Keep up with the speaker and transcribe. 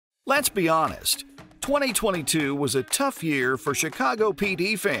Let's be honest, 2022 was a tough year for Chicago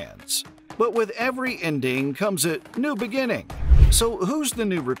PD fans. But with every ending comes a new beginning. So who's the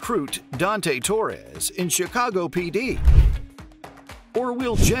new recruit, Dante Torres, in Chicago PD? Or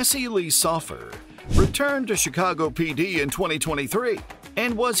will Jesse Lee Soffer return to Chicago PD in 2023?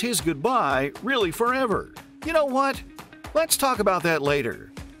 And was his goodbye really forever? You know what? Let's talk about that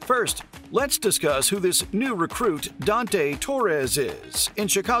later. First, let's discuss who this new recruit, Dante Torres, is in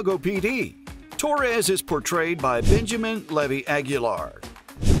Chicago PD. Torres is portrayed by Benjamin Levy Aguilar.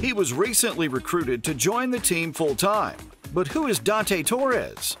 He was recently recruited to join the team full-time. But who is Dante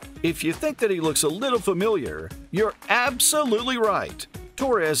Torres? If you think that he looks a little familiar, you're absolutely right.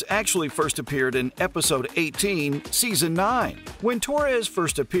 Torres actually first appeared in episode 18, season 9. When Torres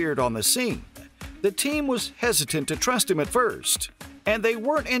first appeared on the scene, the team was hesitant to trust him at first. And they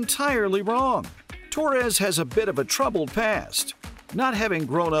weren't entirely wrong. Torres has a bit of a troubled past. Not having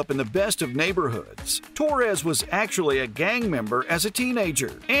grown up in the best of neighborhoods, Torres was actually a gang member as a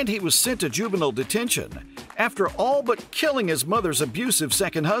teenager, and he was sent to juvenile detention after all but killing his mother's abusive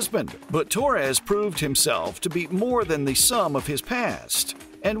second husband. But Torres proved himself to be more than the sum of his past.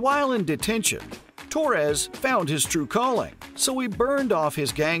 And while in detention, Torres found his true calling, so he burned off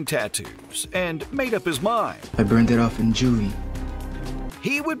his gang tattoos and made up his mind. I burned it off in juvie.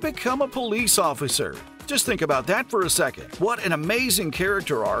 He would become a police officer. Just think about that for a second. What an amazing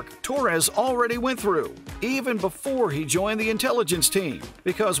character arc Torres already went through, even before he joined the intelligence team.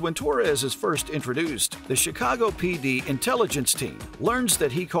 Because when Torres is first introduced, the Chicago PD intelligence team learns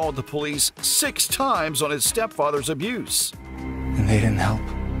that he called the police 6 times on his stepfather's abuse. And they didn't help.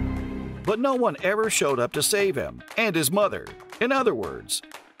 But no one ever showed up to save him and his mother. In other words,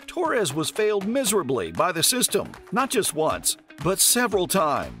 Torres was failed miserably by the system, not just once, but several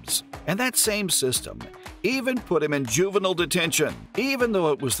times. And that same system even put him in juvenile detention, even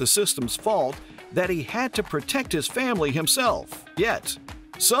though it was the system's fault that he had to protect his family himself. Yet,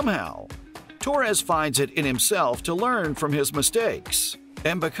 somehow, Torres finds it in himself to learn from his mistakes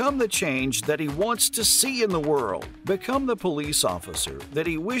and become the change that he wants to see in the world, become the police officer that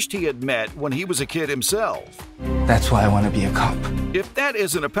he wished he had met when he was a kid himself. That's why I want to be a cop. If that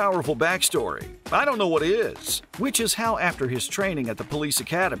isn't a powerful backstory, I don't know what is. Which is how, after his training at the police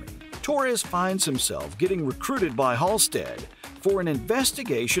academy, Torres finds himself getting recruited by Halstead for an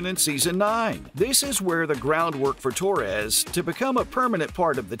investigation in Season 9. This is where the groundwork for Torres to become a permanent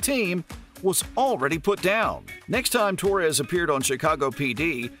part of the team was already put down. Next time Torres appeared on Chicago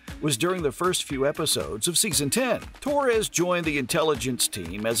PD was during the first few episodes of Season 10. Torres joined the intelligence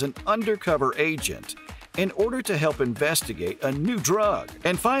team as an undercover agent in order to help investigate a new drug.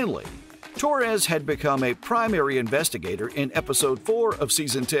 And finally, Torres had become a primary investigator in Episode 4 of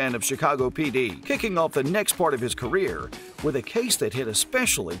Season 10 of Chicago PD, kicking off the next part of his career with a case that hit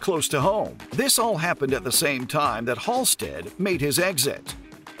especially close to home. This all happened at the same time that Halstead made his exit.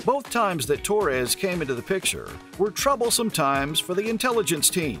 Both times that Torres came into the picture were troublesome times for the intelligence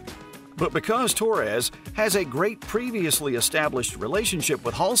team. But because Torres has a great previously established relationship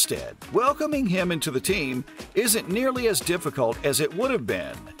with Halstead, welcoming him into the team isn't nearly as difficult as it would have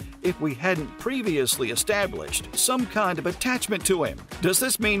been if we hadn't previously established some kind of attachment to him. Does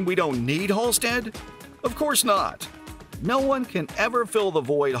this mean we don't need Halstead? Of course not. No one can ever fill the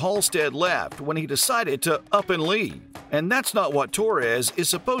void Halstead left when he decided to up and leave. And that's not what Torres is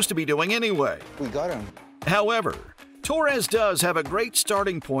supposed to be doing anyway. We got him. However, Torres does have a great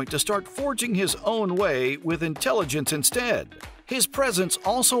starting point to start forging his own way with intelligence instead. His presence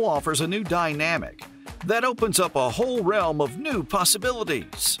also offers a new dynamic that opens up a whole realm of new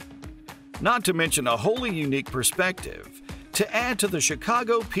possibilities. Not to mention a wholly unique perspective to add to the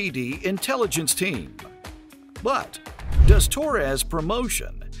Chicago PD intelligence team. But does Torres'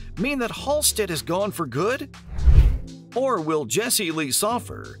 promotion mean that Halstead is gone for good? Or will Jesse Lee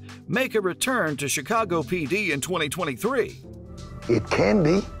Soffer make a return to Chicago PD in 2023? It can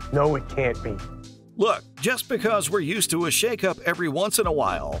be. No, it can't be. Look, just because we're used to a shakeup every once in a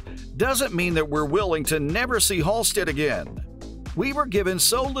while doesn't mean that we're willing to never see Halstead again. We were given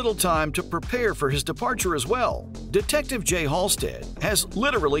so little time to prepare for his departure as well. Detective Jay Halstead has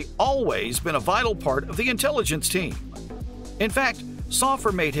literally always been a vital part of the intelligence team. In fact,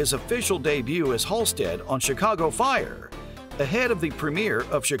 Soffer made his official debut as Halstead on Chicago Fire, ahead of the premiere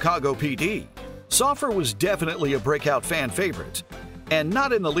of Chicago PD. Soffer was definitely a breakout fan favorite, and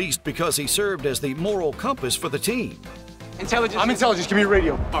not in the least because he served as the moral compass for the team. Intelligence. I'm intelligence. Give me a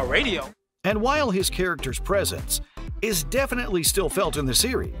radio. A radio? And while his character's presence is definitely still felt in the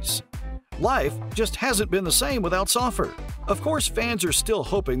series, life just hasn't been the same without Soffer. Of course, fans are still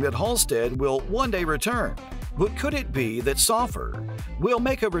hoping that Halstead will one day return, But could it be that Soffer will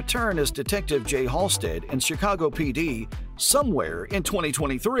make a return as Detective Jay Halstead in Chicago PD somewhere in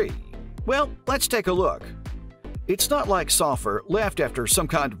 2023? Well, let's take a look. It's not like Soffer left after some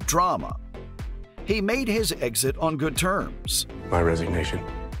kind of drama. He made his exit on good terms. My resignation.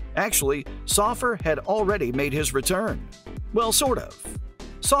 Actually, Soffer had already made his return. Well, sort of.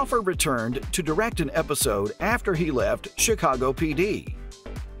 Soffer returned to direct an episode after he left Chicago PD,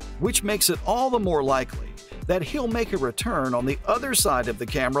 which makes it all the more likely that he'll make a return on the other side of the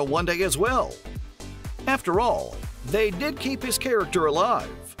camera one day as well. After all, they did keep his character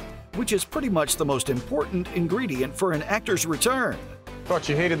alive, which is pretty much the most important ingredient for an actor's return. Thought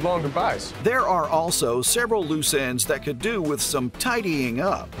you hated long goodbyes. There are also several loose ends that could do with some tidying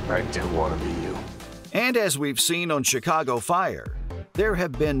up. I do want to be you. And as we've seen on Chicago Fire, there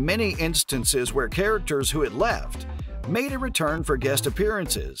have been many instances where characters who had left made a return for guest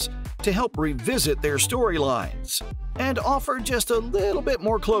appearances to help revisit their storylines and offer just a little bit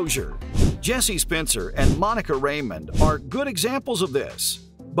more closure. Jesse Spencer and Monica Raymond are good examples of this.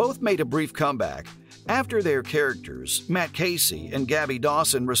 Both made a brief comeback after their characters, Matt Casey and Gabby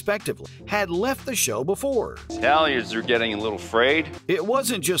Dawson respectively, had left the show before. Italians are getting a little frayed. It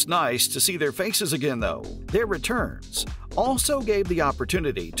wasn't just nice to see their faces again though. Their returns also gave the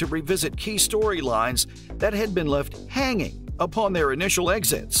opportunity to revisit key storylines that had been left hanging upon their initial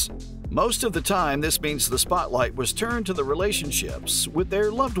exits. Most of the time, this means the spotlight was turned to the relationships with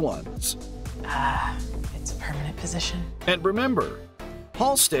their loved ones. It's a permanent position. And remember,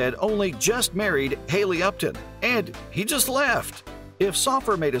 Halstead only just married Haley Upton, and he just left. If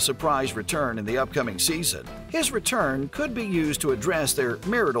Soffer made a surprise return in the upcoming season, his return could be used to address their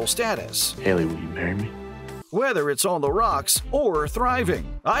marital status. Haley, will you marry me? Whether it's on the rocks or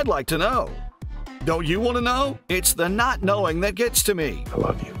thriving, I'd like to know. Don't you want to know? It's the not knowing that gets to me. I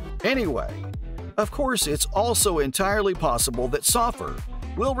love you. Anyway, of course, it's also entirely possible that Soffer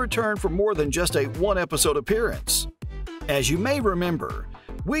will return for more than just a one-episode appearance. As you may remember,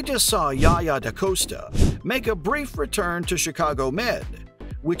 we just saw Yaya DaCosta make a brief return to Chicago Med,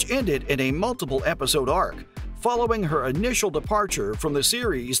 which ended in a multiple-episode arc following her initial departure from the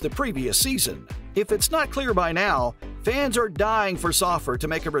series the previous season. If it's not clear by now, fans are dying for Soffer to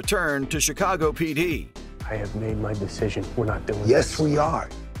make a return to Chicago PD. I have made my decision. We're not doing this. Yes, we are.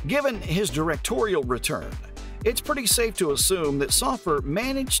 Given his directorial return, it's pretty safe to assume that Soffer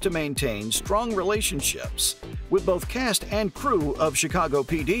managed to maintain strong relationships with both cast and crew of Chicago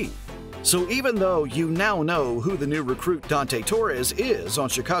PD. So even though you now know who the new recruit Dante Torres is on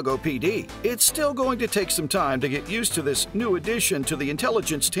Chicago PD, it's still going to take some time to get used to this new addition to the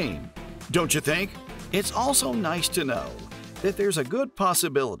intelligence team. Don't you think? It's also nice to know that there's a good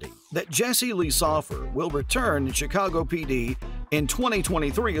possibility that Jesse Lee Soffer will return in Chicago PD in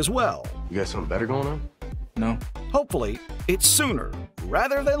 2023 as well. You got something better going on? No. Hopefully, it's sooner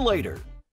rather than later.